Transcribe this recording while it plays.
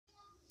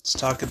Let's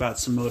talk about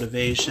some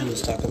motivation.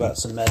 Let's talk about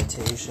some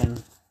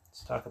meditation.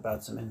 Let's talk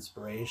about some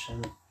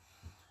inspiration.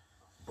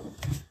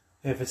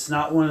 If it's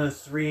not one of the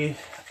three,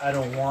 I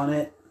don't want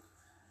it.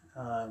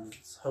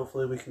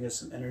 Hopefully we can get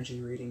some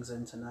energy readings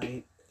in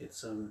tonight. Get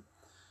some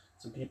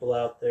people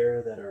out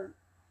there that are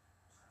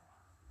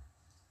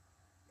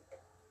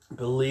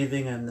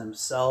believing in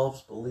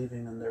themselves,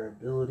 believing in their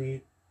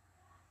ability.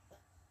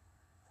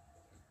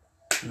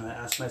 And I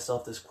ask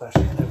myself this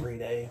question every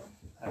day,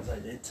 as I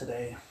did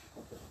today,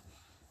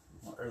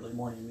 early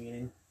morning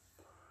meeting.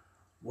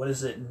 What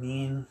does it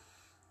mean?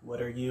 What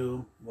are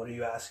you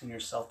asking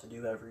yourself to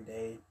do every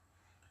day?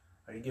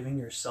 Are you giving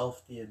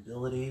yourself the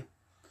ability?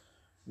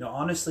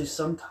 Honestly,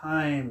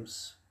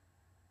 sometimes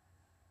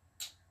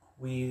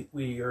we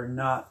are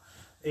not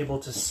able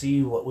to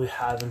see what we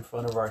have in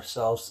front of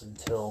ourselves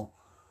until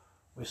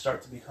we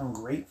start to become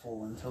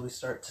grateful, until we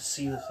start to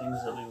see the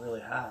things that we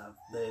really have,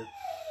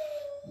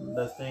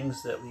 the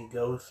things that we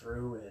go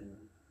through and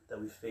that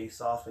we face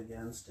off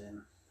against,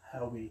 and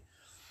how we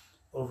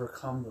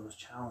overcome those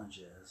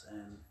challenges.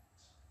 And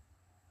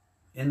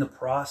in the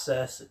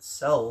process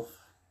itself,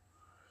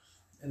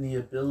 and the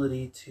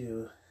ability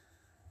to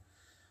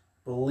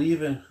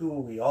believe in who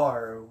we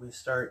are, we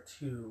start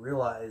to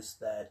realize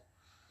that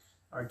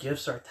our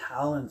gifts, our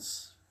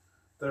talents,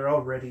 they're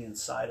already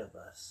inside of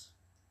us.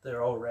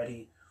 They're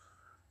already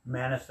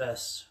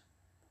manifest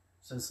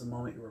since the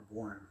moment you were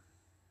born.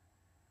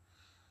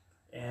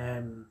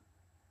 And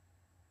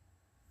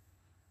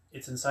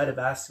it's inside of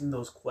asking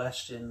those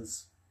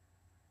questions,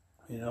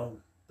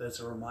 that's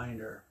a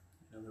reminder.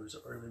 There was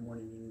an early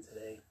morning meeting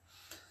today.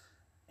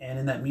 And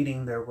in that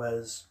meeting, there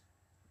was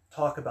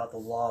talk about the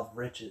law of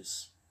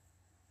riches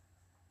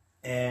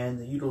and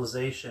the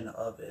utilization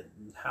of it,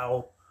 and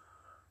how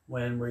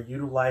when we're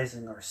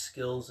utilizing our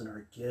skills and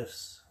our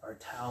gifts, our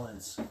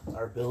talents,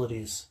 our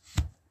abilities,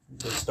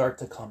 they start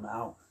to come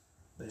out.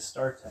 They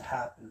start to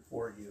happen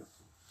for you.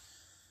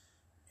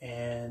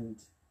 And,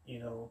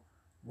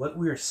 what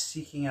we're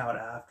seeking out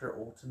after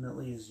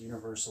ultimately is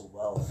universal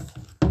wealth.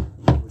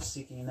 We're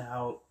seeking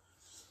out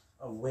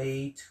a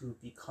way to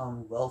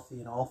become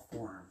wealthy in all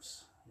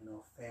forms,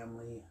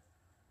 family,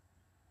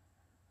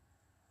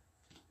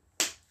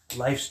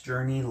 life's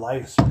journey,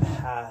 life's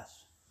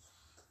path,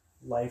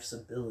 life's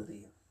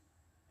ability,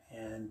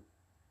 and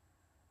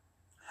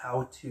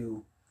how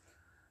to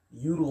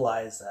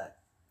utilize that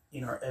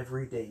in our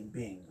everyday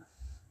being,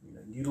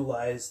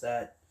 utilize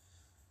that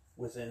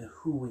within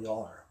who we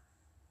are,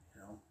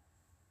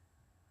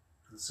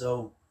 And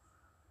so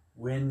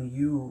when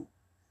you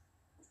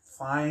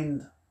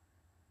find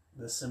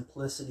the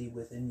simplicity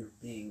within your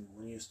being,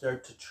 when you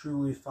start to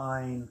truly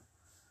find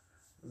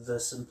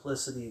the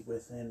simplicity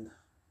within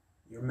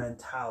your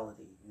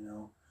mentality,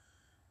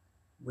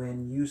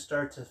 when you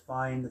start to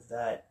find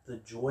that the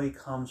joy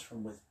comes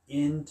from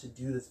within to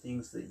do the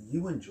things that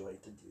you enjoy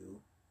to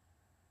do,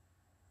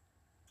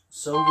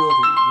 so will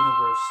the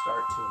universe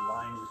start to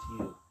align with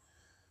you.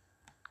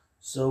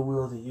 So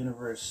will the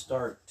universe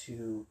start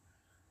to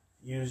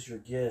use your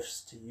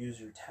gifts, to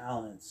use your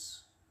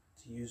talents,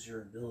 to use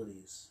your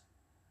abilities.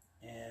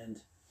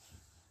 And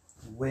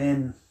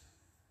when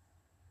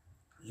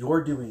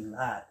you're doing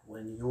that,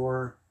 when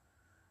you're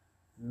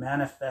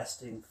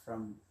manifesting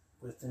from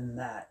within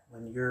that,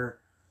 when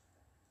you're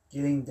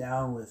getting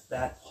down with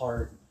that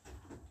part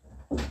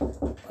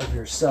of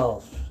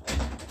yourself,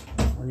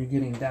 when you're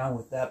getting down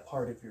with that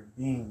part of your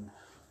being,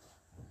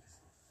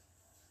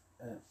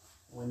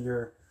 when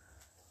you're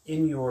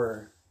in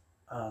your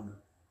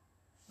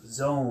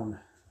zone,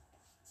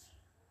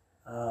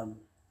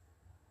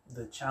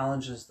 the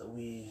challenges that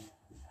we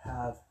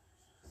have,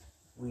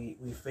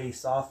 we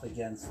face off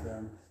against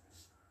them,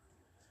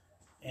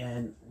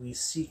 and we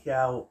seek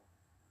out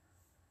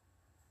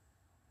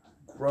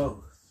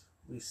growth.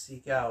 We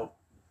seek out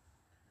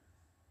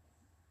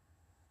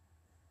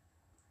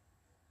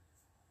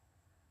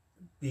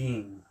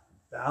being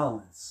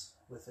balance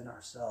within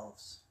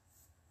ourselves.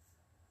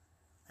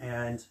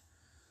 And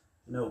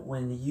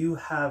when you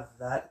have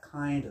that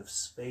kind of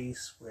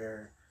space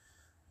where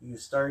you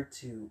start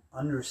to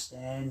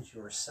understand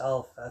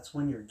yourself, that's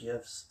when your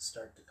gifts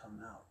start to come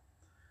out.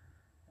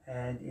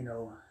 And,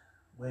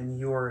 when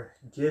your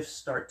gifts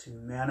start to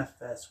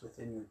manifest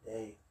within your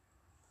day,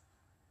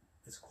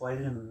 it's quite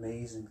an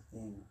amazing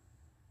thing.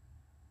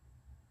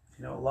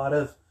 A lot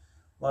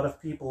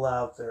of people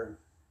out there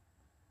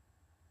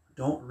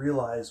don't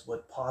realize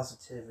what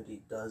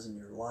positivity does in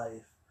your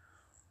life.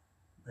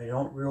 They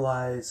don't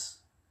realize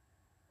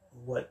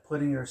what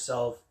putting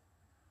yourself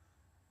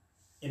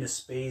in a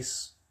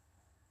space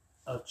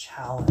of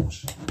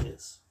challenge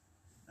is,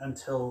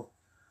 until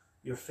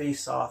you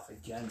face off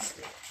against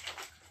it.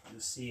 You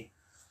see,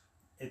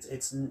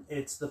 it's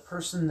the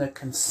person that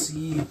can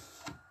see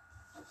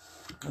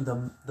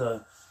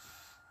the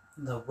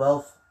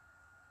wealth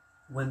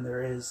when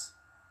there is,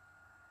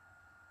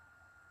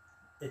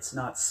 it's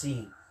not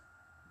seen.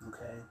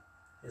 Okay,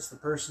 it's the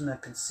person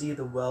that can see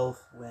the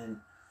wealth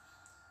when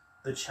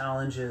the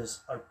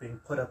challenges are being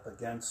put up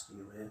against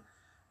you.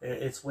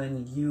 It's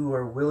when you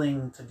are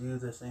willing to do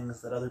the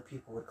things that other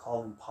people would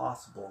call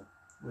impossible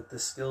with the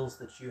skills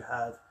that you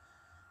have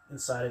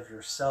inside of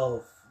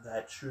yourself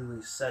that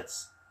truly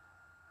sets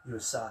you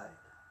aside.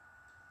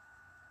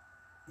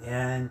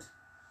 And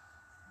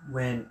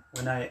when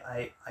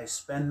I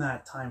spend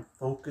that time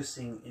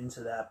focusing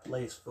into that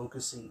place,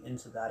 focusing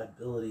into that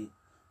ability,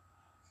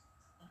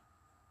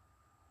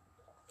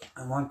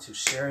 I want to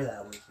share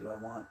that with you.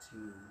 I want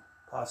to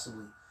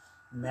possibly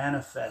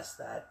manifest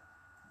that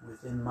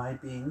within my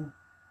being,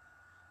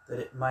 that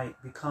it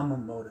might become a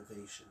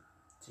motivation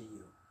to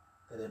you,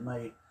 that it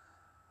might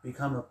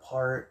become a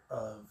part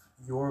of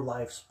your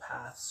life's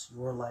paths,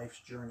 your life's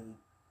journey,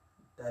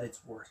 that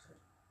it's worth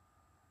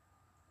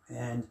it.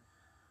 And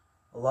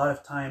a lot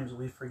of times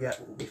we forget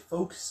what we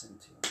focus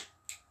into.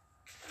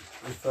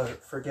 We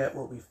forget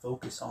what we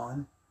focus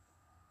on.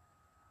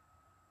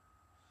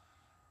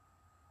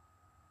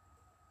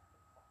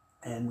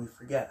 And we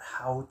forget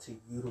how to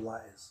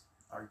utilize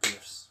our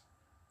gifts.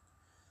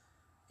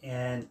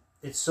 And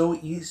it's so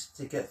easy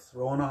to get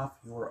thrown off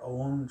your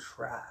own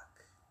track.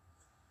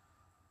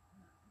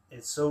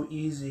 It's so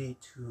easy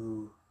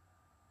to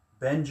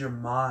bend your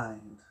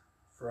mind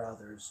for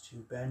others, to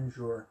bend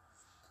your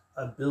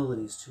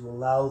abilities, to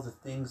allow the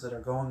things that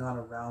are going on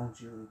around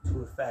you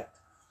to affect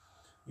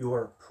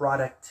your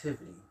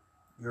productivity,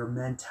 your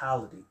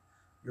mentality,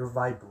 your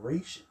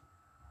vibration.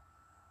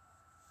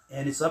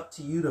 And it's up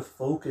to you to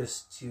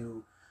focus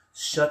to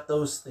shut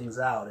those things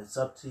out. It's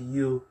up to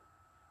you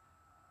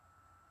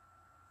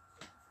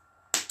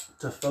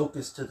to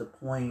focus to the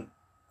point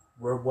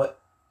where what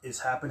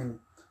is happening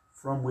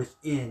from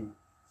within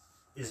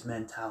is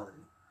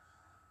mentality,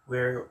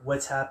 where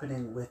what's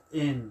happening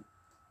within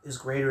is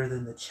greater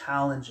than the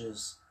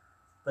challenges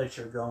that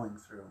you're going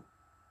through.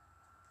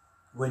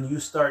 When you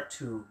start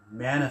to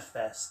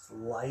manifest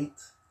light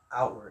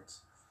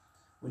outwards,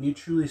 when you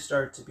truly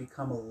start to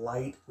become a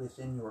light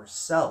within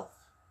yourself,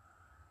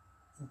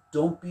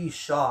 don't be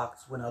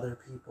shocked when other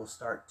people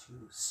start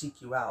to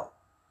seek you out.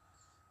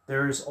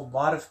 There's a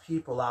lot of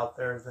people out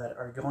there that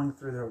are going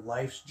through their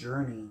life's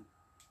journey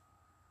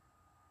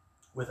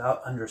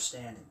without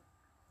understanding,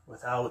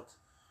 without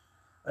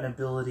an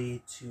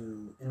ability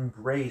to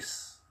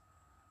embrace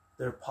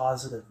their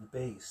positive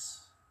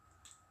base,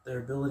 their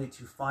ability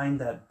to find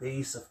that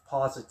base of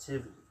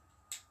positivity.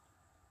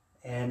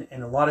 And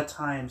a lot of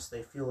times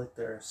they feel like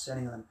they're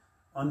standing on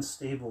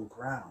unstable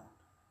ground.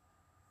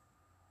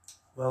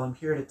 Well, I'm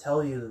here to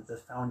tell you that the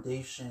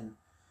foundation,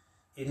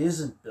 it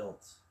isn't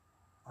built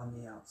on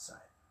the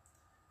outside.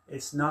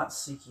 It's not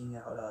seeking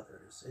out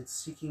others. It's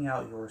seeking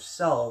out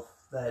yourself,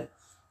 that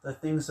the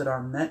things that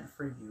are meant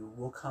for you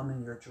will come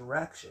in your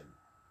direction.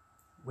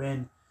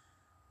 When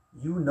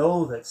you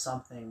know that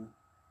something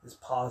is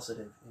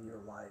positive in your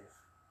life,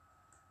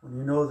 when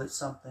you know that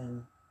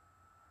something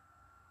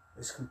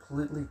is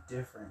completely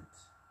different,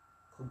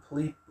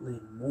 completely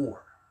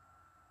more,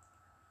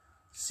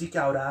 seek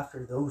out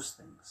after those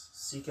things.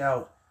 Seek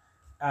out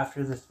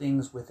after the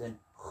things within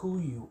who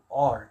you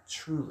are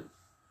truly.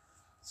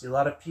 See, a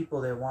lot of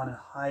people, they want to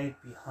hide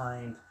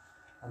behind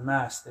a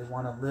mask. They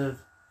want to live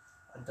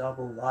a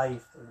double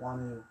life. They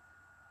want to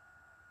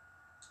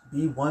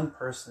be one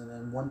person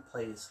in one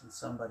place and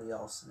somebody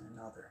else in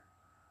another.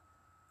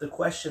 The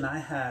question I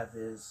have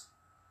is,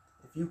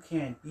 if you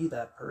can't be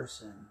that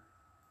person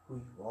who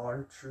you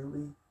are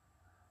truly,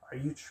 are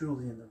you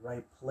truly in the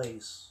right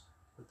place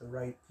with the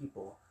right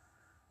people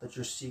that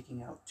you're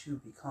seeking out to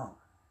become?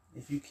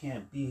 If you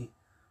can't be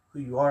who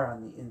you are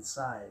on the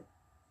inside,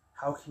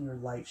 how can your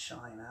light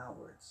shine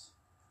outwards?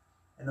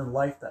 And the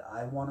life that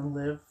I want to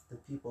live, the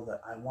people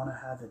that I want to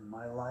have in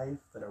my life,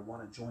 that I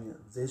want to join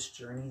this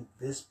journey,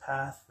 this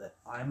path that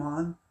I'm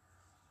on,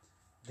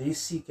 they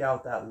seek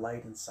out that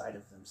light inside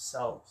of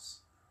themselves.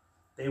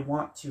 They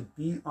want to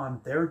be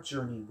on their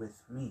journey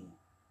with me.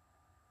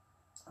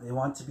 They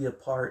want to be a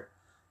part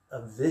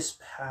of this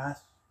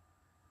path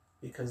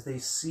because they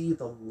see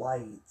the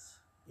light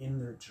in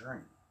their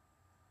journey.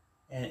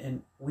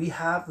 And we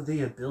have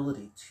the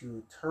ability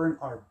to turn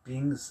our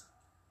beings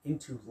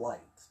into light,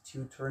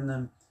 to turn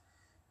them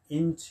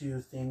into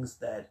things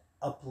that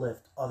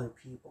uplift other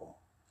people.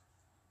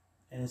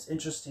 And it's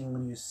interesting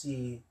when you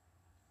see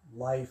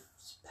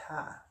life's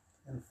path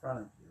in front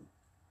of you,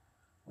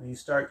 when you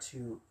start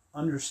to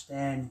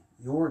understand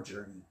your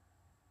journey,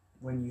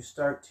 when you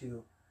start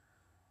to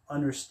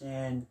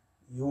understand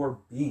your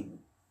being,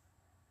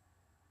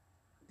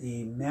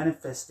 the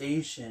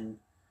manifestation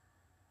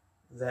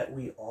that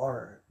we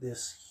are,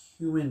 this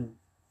human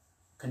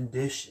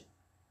condition,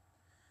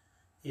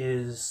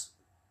 is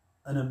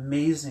an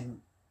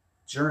amazing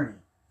journey.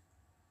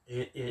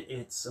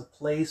 It's a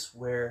place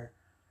where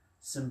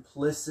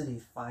simplicity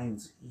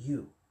finds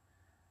you.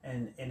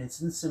 And it's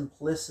in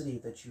simplicity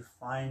that you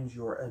find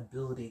your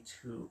ability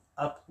to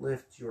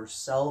uplift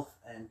yourself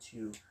and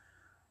to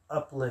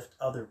uplift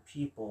other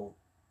people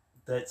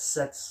that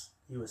sets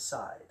you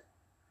aside.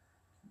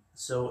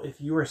 So if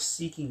you are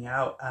seeking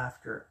out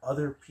after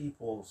other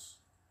people's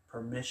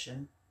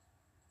permission,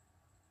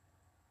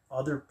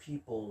 other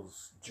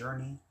people's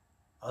journey,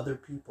 other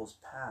people's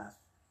path,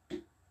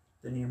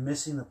 then you're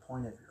missing the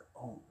point of your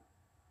own.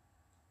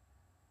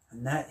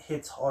 And that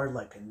hits hard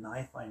like a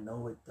knife, I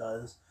know it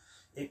does.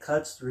 It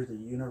cuts through the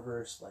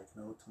universe like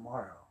no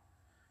tomorrow.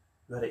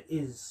 But it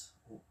is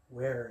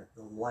where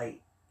the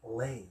light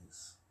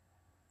lays,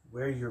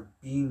 where your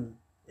being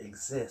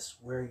exists,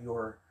 where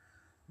your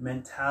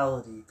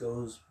mentality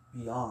goes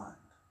beyond.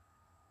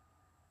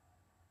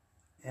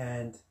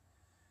 And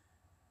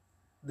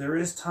there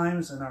is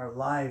times in our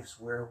lives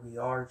where we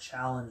are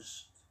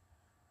challenged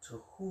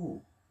to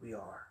who we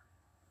are,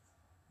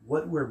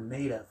 what we're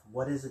made of,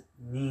 what does it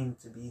mean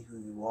to be who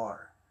you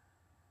are.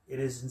 It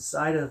is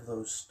inside of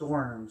those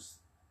storms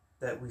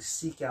that we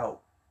seek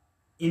out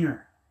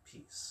inner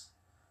peace,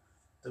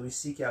 that we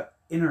seek out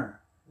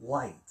inner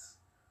light,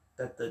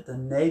 that the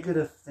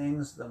negative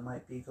things that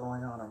might be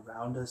going on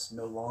around us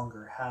no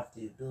longer have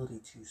the ability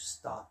to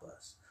stop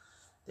us.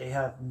 They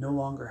no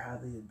longer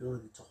have the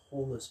ability to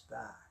hold us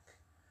back.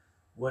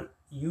 What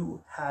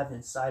you have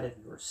inside of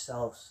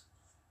yourselves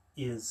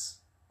is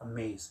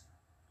amazing.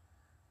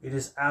 It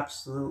is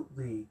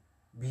absolutely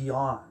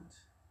beyond.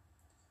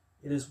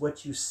 It is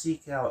what you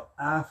seek out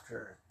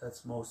after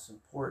that's most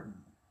important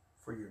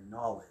for your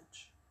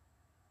knowledge.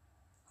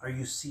 Are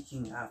you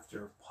seeking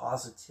after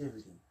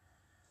positivity?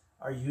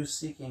 Are you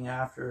seeking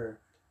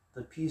after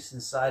the peace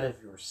inside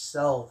of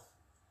yourself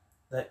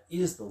that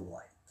is the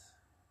light,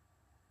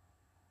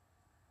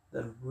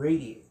 that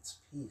radiates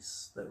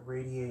peace, that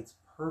radiates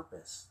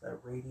purpose, that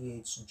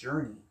radiates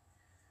journey?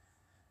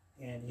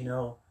 And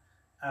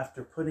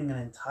after putting an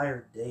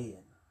entire day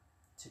in,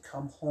 to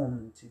come home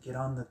and to get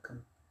on the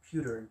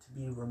computer and to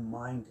be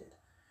reminded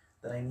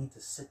that I need to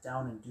sit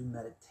down and do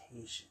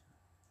meditation,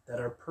 that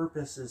our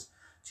purpose is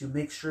to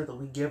make sure that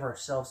we give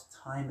ourselves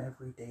time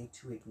every day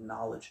to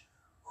acknowledge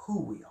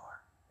who we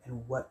are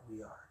and what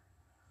we are.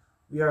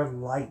 We are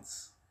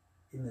lights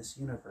in this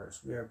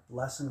universe. We are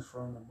blessings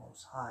from the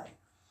Most High.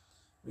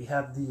 We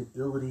have the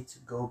ability to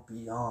go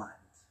beyond,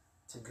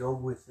 to go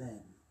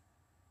within,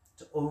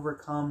 to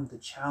overcome the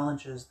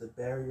challenges, the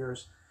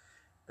barriers,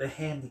 the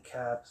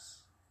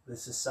handicaps that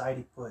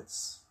society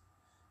puts,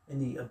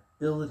 and the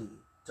ability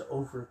to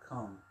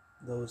overcome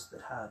those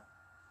that have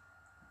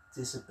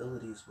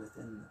disabilities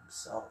within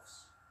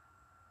themselves.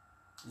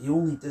 The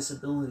only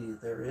disability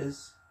there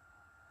is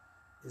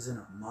in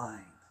our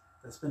mind.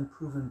 That's been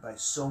proven by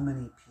so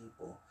many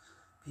people.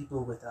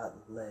 People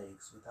without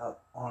legs,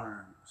 without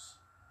arms,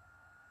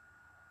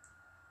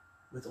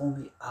 with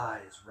only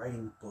eyes,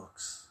 writing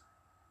books,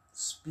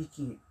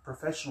 speaking,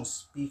 professional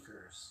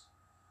speakers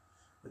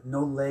with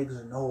no legs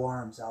or no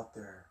arms out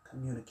there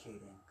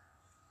communicating.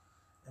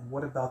 And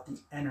what about the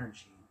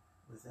energy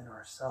within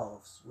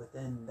ourselves,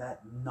 within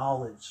that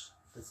knowledge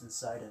that's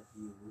inside of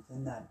you,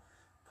 within that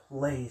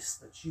place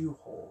that you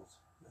hold,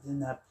 within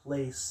that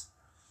place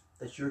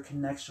that your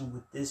connection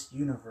with this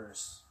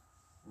universe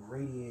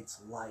radiates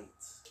light?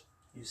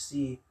 You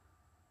see,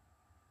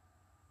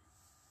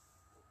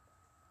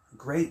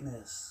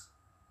 greatness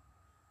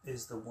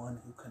is the one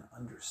who can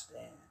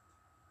understand.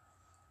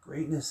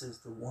 Greatness is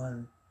the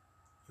one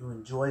who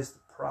enjoys the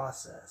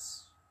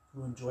process,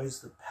 who enjoys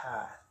the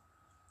path,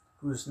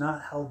 who is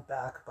not held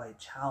back by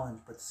challenge,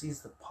 but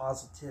sees the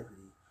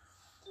positivity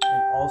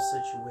in all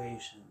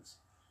situations,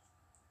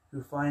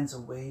 who finds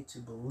a way to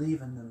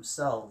believe in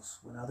themselves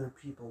when other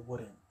people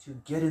wouldn't,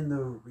 to get in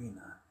the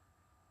arena.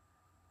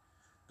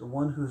 The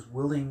one who's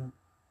willing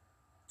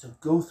to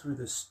go through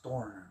the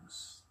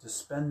storms, to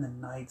spend the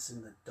nights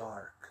in the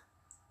dark,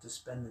 to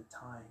spend the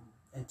time,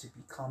 and to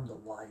become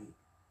the light.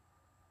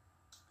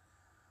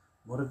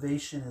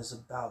 Motivation is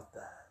about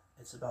that.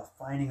 It's about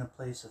finding a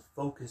place of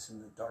focus in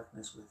the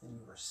darkness within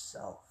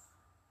yourself,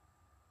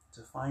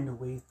 to find a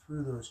way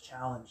through those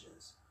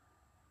challenges,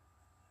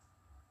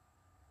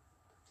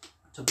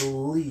 to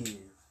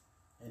believe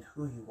in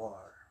who you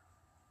are,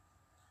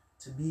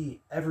 to be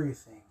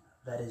everything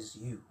that is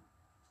you,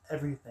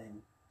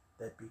 everything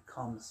that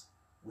becomes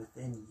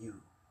within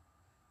you,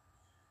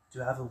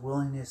 to have a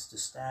willingness to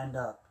stand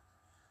up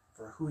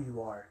for who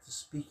you are, to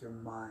speak your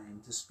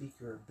mind, to speak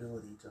your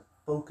ability, to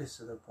focus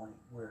to the point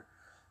where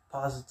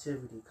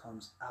positivity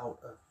comes out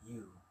of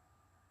you,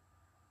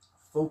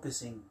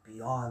 focusing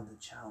beyond the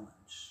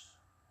challenge,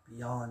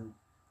 beyond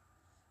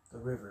the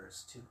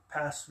rivers, to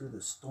pass through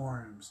the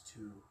storms,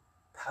 to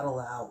paddle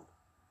out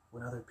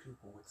when other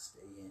people would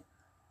stay in.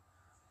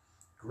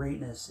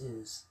 Greatness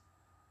is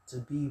to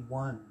be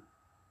one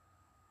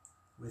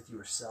with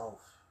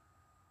yourself,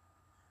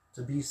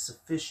 to be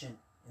sufficient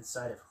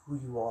inside of who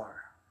you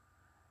are,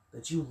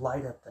 that you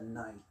light up the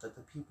night, that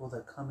the people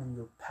that come in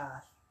your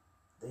path,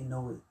 they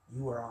know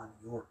you are on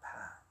your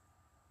path.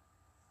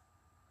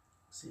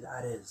 See,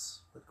 that is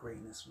what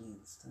greatness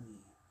means to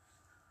me.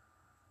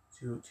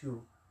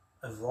 To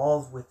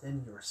evolve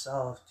within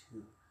yourself,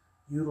 to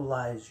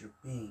utilize your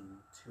being,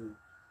 to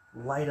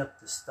light up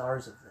the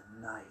stars of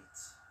the night,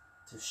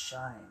 to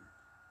shine,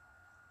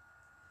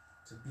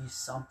 to be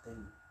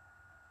something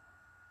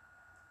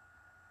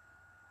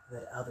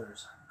that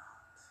others are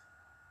not,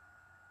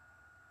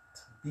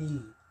 to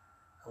be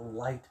a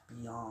light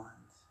beyond,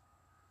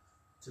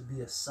 to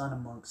be a sun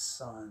amongst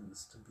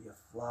suns, to be a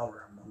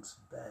flower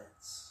amongst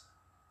beds,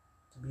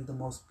 to be the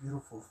most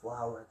beautiful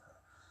flower,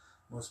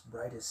 the most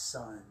brightest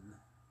sun,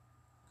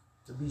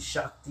 to be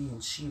Shakti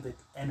and Shivic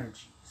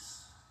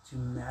energies, to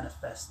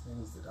manifest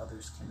things that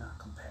others cannot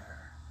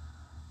compare,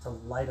 to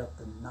light up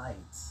the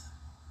night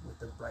with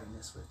the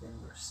brightness within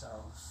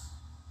yourselves,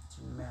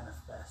 to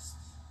manifest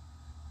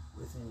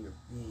within your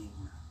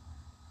being.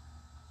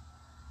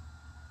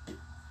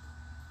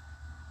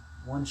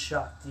 One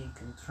Shakti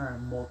can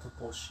turn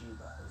multiple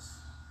Shivas.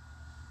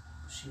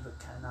 Shiva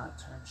cannot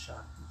turn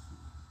Shakti.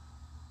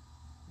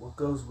 What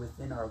goes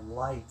within our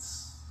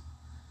lights,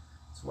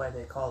 that's why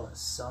they call us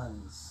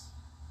suns.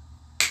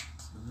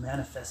 The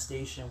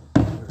manifestation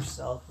within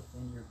yourself,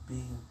 within your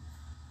being,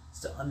 is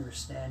to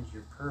understand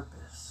your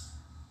purpose.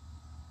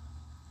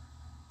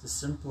 To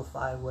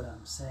simplify what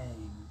I'm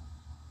saying,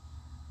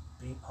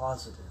 be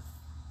positive,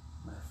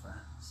 my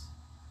friends.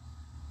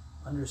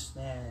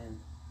 Understand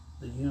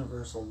the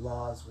universal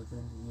laws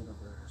within the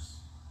universe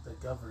that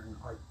govern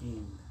our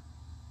being.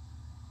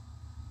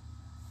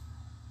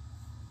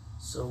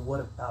 So what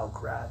about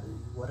gravity?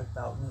 What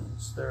about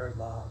Newton's third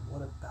law?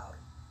 What about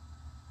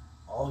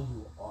all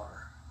you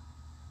are?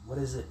 What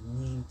does it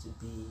mean to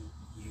be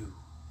you?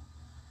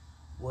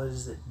 What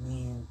does it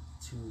mean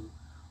to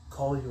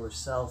call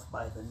yourself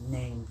by the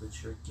name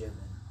that you're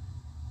given,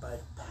 by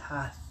the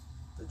path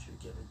that you're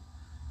given,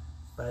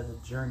 by the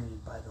journey,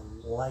 by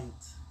the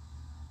light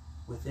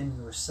within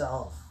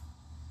yourself?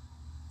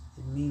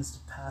 It means to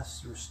pass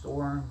through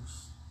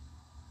storms.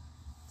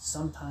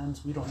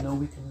 Sometimes we don't know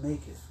we can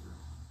make it through.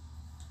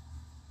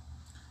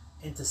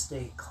 And to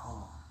stay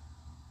calm.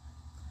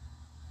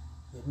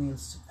 It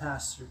means to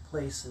pass through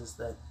places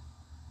that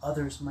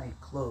others might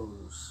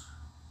close,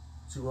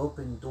 to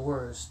open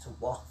doors, to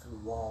walk through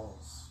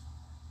walls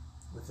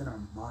within our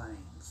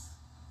minds,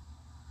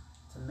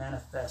 to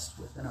manifest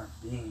within our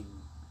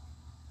being.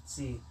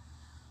 See,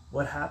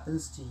 what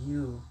happens to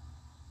you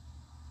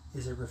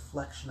is a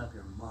reflection of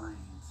your mind.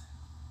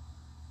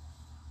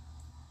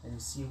 And you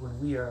see, when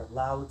we are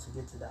allowed to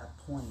get to that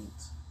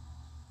point,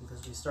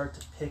 because we start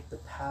to pick the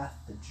path,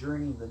 the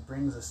journey that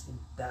brings us in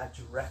that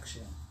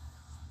direction,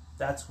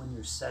 that's when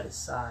you're set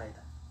aside.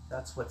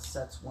 That's what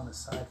sets one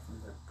aside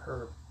from their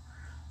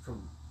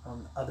from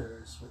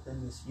others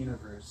within this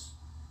universe,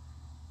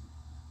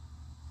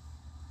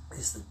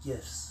 is the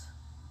gifts,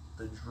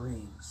 the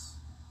dreams,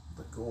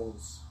 the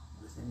goals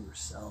within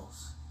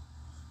yourselves.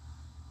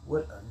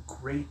 What a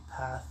great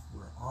path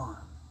we're on.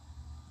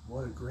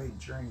 What a great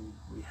journey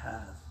we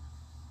have.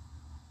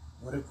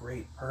 What a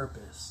great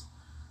purpose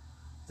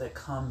that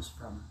comes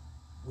from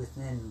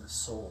within the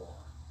soul.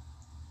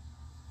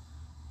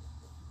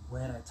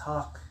 When I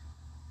talk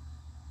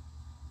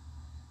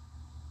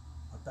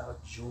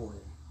about joy,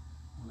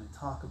 when I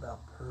talk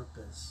about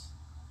purpose,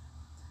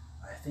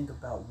 I think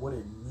about what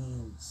it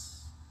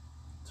means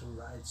to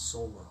ride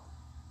solo,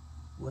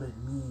 what it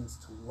means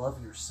to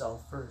love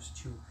yourself first,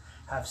 to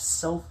have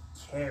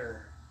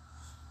self-care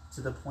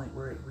to the point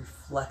where it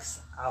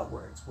reflects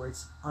outwards, where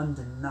it's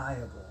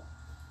undeniable,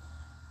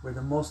 where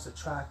the most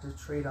attractive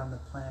trait on the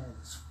planet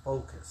is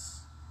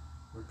focus,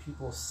 where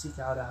people seek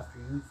out after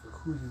you for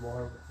who you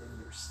are within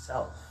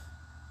yourself.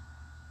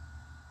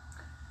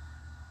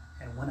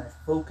 And when I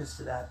focus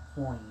to that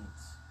point,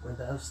 where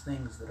those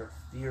things that are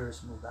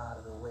fears move out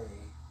of the way,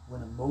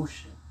 when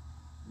emotion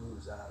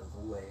moves out of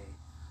the way,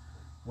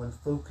 when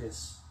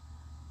focus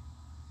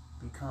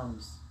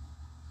becomes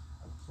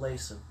a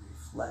place of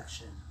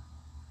reflection,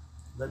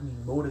 let me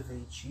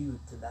motivate you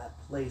to that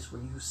place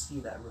where you see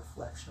that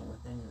reflection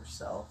within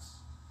yourselves,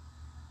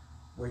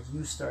 where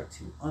you start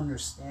to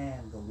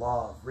understand the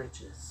law of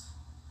riches.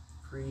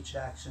 For each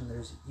action,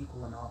 there's an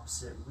equal and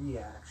opposite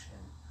reaction.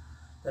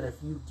 That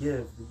if you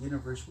give, the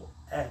universe will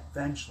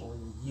eventually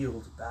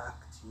yield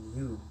back to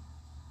you.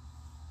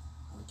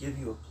 It will give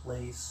you a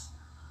place,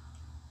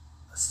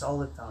 a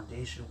solid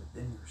foundation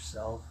within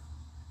yourself,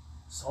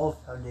 a solid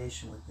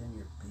foundation within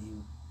your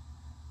being,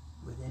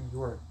 within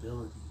your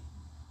ability,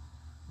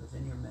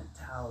 within your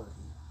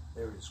mentality.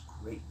 There is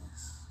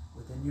greatness.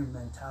 Within your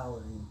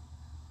mentality,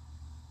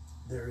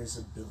 there is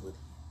ability.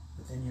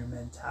 Within your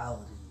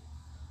mentality,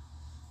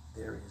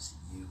 there is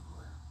you.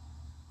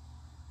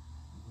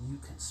 You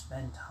can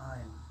spend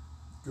time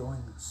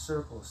going in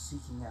circles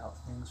seeking out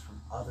things from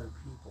other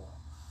people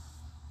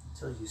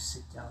until you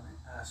sit down and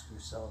ask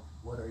yourself,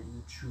 what are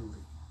you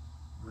truly,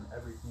 when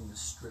everything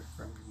is stripped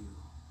from you?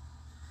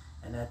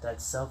 And at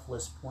that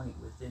selfless point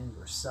within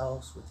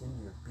yourselves, within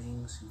your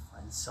beings, you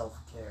find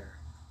self-care.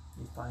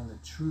 You find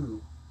the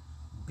true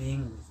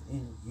being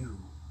within you.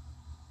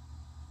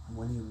 And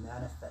when you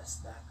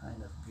manifest that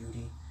kind of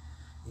beauty,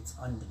 it's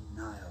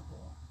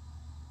undeniable.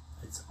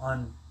 It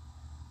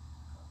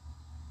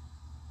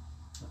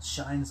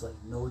shines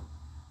like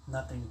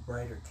nothing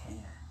brighter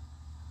can.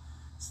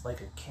 It's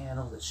like a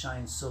candle that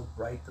shines so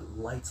bright that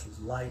lights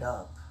light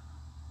up,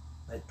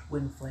 that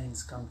twin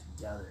flames come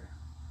together.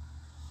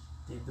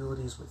 The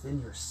abilities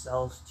within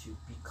yourselves to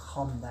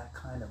become that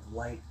kind of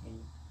light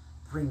and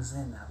brings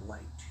in that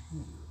light to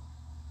you.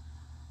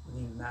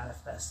 when you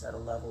manifest at a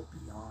level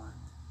beyond,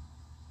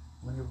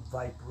 when your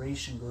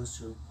vibration goes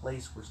to a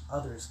place where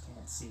others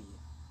can't see you.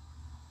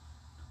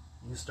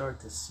 You start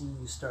to see,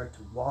 you start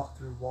to walk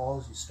through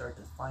walls, you start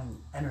to find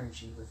the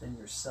energy within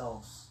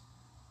yourselves.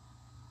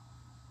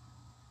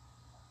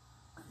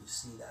 And you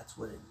see, that's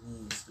what it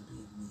means to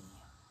be me.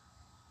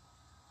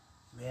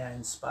 May I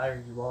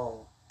inspire you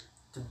all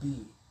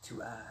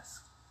to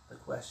ask the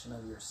question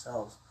of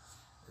yourselves,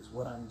 is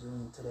what I'm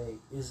doing today,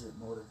 is it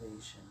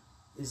motivation?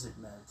 Is it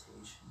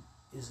meditation?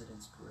 Is it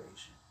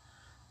inspiration?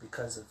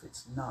 Because if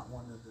it's not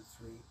one of the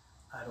three,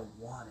 I don't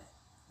want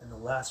it. And the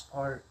last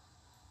part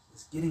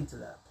is getting to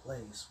that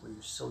place where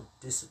you're so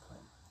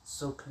disciplined,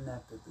 so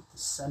connected at the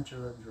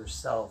center of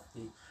yourself,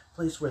 the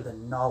place where the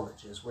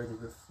knowledge is, where the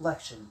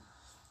reflection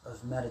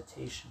of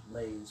meditation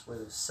lays, where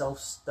the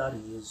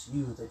self-study is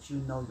you, that you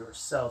know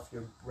yourself,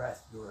 your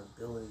breath, your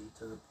ability,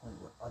 to the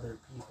point where other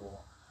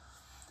people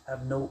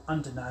have no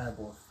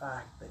undeniable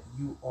fact that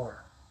you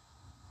are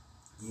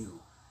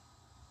you.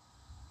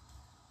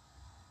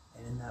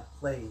 And in that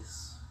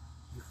place,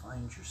 you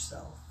find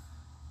yourself.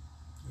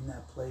 In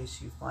that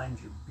place, you find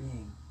your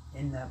being.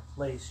 In that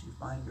place, you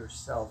find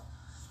yourself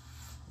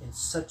in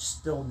such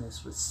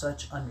stillness, with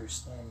such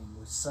understanding,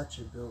 with such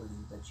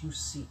ability, that you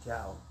seek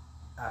out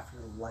after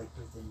the light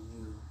within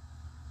you.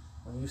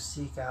 When you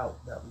seek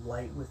out that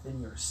light within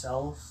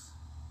yourselves,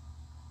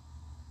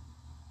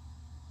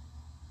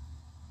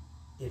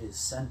 it is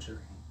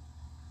centering.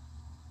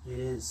 It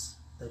is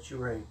that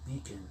you are a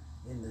beacon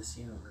in this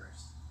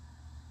universe.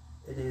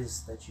 It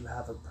is that you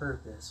have a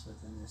purpose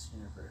within this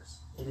universe.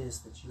 It is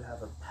that you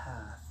have a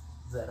path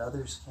that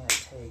others can't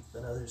take,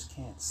 that others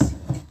can't see.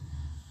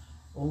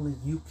 Only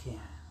you can.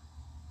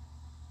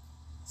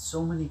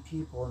 So many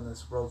people in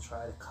this world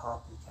try to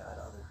copycat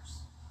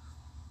others.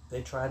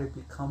 They try to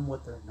become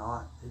what they're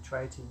not. They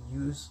try to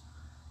use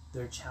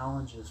their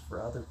challenges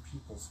for other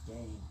people's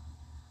gain.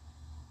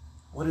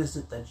 What is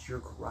it that you're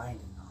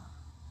grinding on?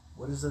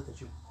 What is it that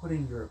you're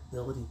putting your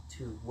ability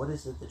to? What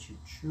is it that you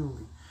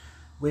truly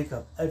wake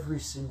up every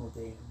single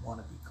day and want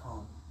to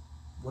become?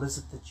 What is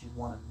it that you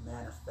want to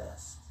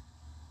manifest?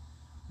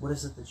 What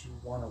is it that you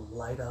want to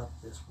light up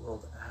this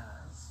world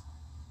as?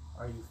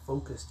 Are you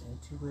focused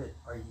into it?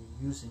 Are you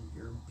using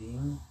your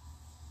being?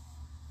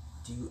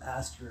 Do you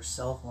ask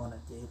yourself on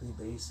a daily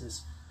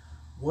basis,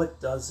 what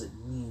does it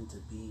mean to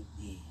be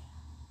me?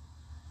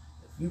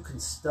 If you can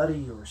study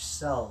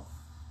yourself,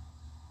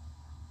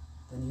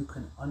 then you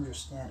can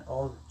understand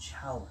all the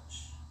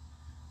challenge.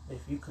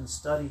 If you can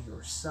study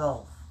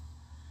yourself,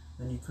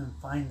 then you can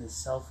find the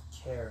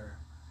self-care.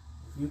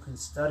 If you can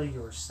study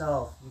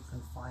yourself, you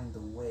can find the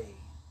way.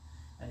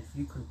 And if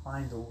you can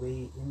find the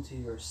way into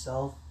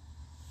yourself,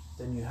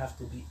 then you have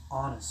to be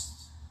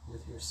honest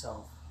with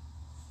yourself.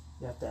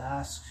 You have to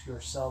ask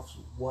yourselves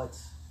what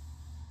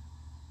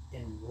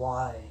and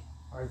why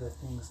are the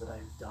things that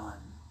I've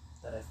done,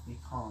 that I've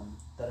become,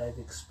 that I've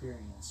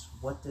experienced.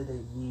 What do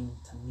they mean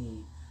to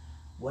me?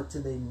 What do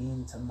they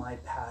mean to my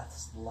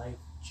path's life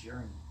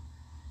journey?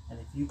 And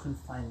if you can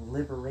find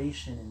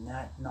liberation in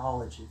that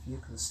knowledge, if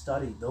you can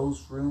study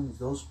those rooms,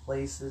 those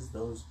places,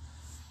 those,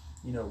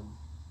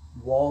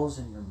 walls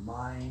in your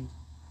mind,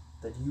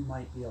 that you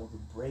might be able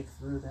to break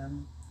through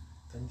them,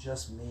 then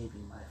just maybe,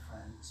 my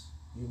friends,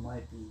 you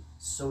might be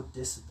so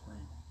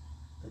disciplined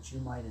that you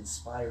might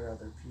inspire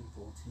other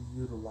people to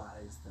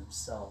utilize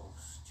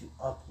themselves, to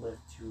uplift,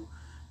 to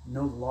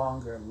no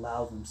longer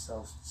allow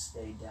themselves to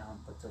stay down,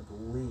 but to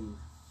believe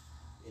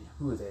in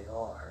who they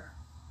are.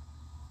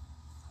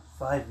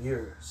 5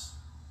 years,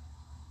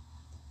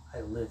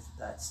 I lived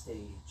that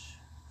stage.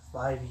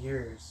 5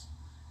 years,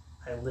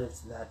 I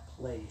lived that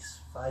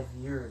place. 5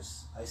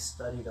 years, I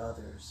studied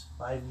others.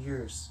 5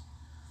 years,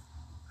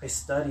 I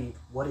studied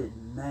what it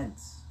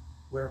meant,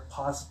 where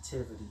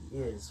positivity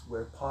is,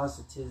 where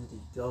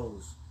positivity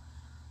goes.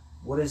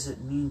 What does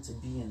it mean to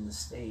be in the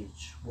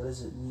stage? What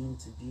does it mean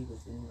to be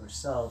within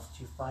yourself,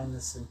 to find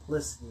the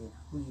simplicity in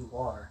who you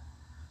are,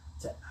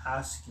 to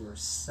ask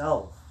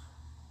yourself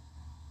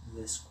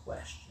this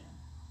question.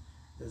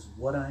 Is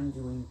what I'm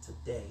doing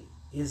today,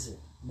 is it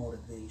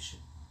motivation?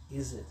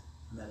 Is it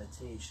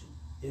meditation?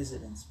 Is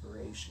it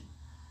inspiration?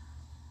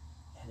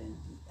 And in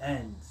the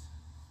end,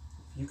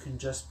 if you can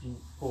just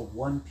pull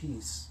one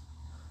piece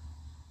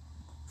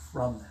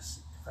from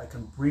this, if I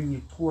can bring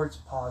you towards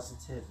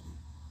positivity,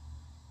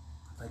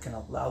 if I can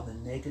allow the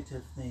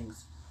negative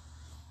things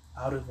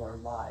out of our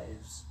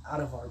lives,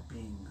 out of our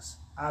beings,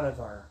 out of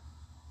our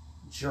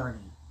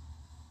journey,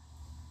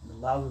 and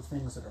allow the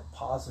things that are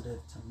positive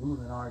to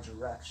move in our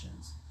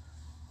directions,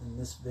 then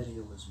this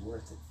video is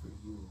worth it for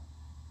you.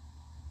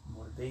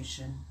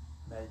 Motivation,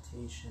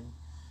 meditation,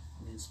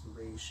 and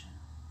inspiration.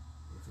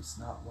 If it's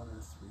not one of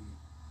the three,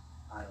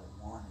 I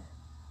don't want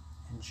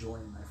it. Enjoy,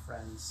 my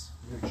friends.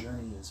 Your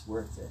journey is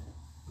worth it.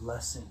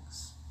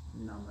 Blessings.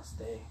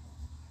 Namaste.